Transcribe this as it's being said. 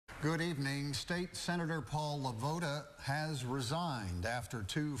Good evening. State Senator Paul LeVota has resigned after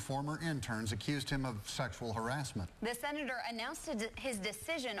two former interns accused him of sexual harassment. The senator announced his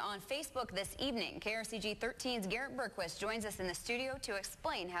decision on Facebook this evening. KRCG 13's Garrett Bergquist joins us in the studio to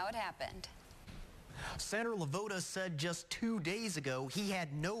explain how it happened. Senator LeVota said just 2 days ago he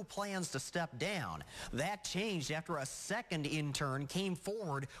had no plans to step down. That changed after a second intern came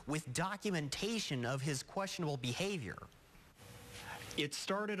forward with documentation of his questionable behavior. It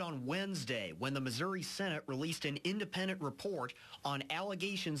started on Wednesday when the Missouri Senate released an independent report on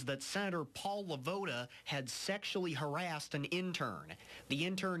allegations that Senator Paul LeVota had sexually harassed an intern. The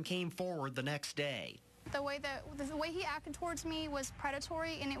intern came forward the next day. The way he acted towards me was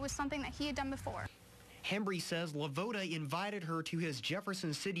predatory, and it was something that he had done before. Hembry says LeVota invited her to his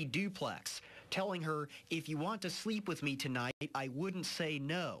Jefferson City duplex, telling her, "If you want to sleep with me tonight, I wouldn't say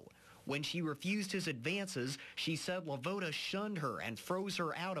no." When she refused his advances, she said LeVota shunned her and froze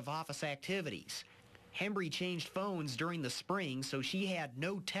her out of office activities. Hembry changed phones during the spring, so she had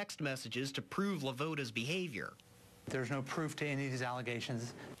no text messages to prove LeVota's behavior. There's no proof to any of these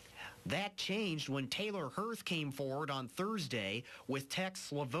allegations. That changed when Taylor Hirth came forward on Thursday with texts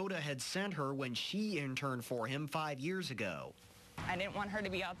LeVota had sent her when she interned for him 5 years ago. I didn't want her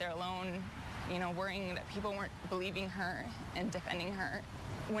to be out there alone, worrying that people weren't believing her and defending her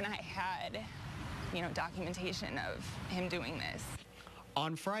when I had, documentation of him doing this.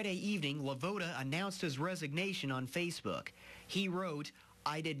 On Friday evening, LeVota announced his resignation on Facebook. He wrote,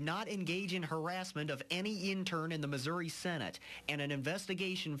 "I did not engage in harassment of any intern in the Missouri Senate, and an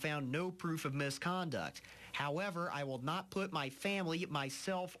investigation found no proof of misconduct. However, I will not put my family,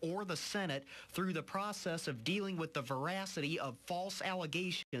 myself, or the Senate through the process of dealing with the veracity of false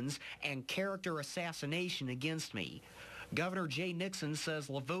allegations and character assassination against me." Governor Jay Nixon says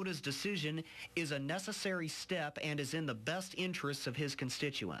LeVota's decision is a necessary step and is in the best interests of his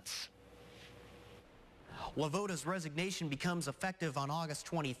constituents. LeVota's resignation becomes effective on August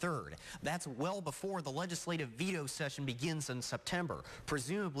 23rd. That's well before the legislative veto session begins in September.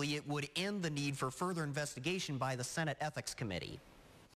 Presumably, it would end the need for further investigation by the Senate Ethics Committee.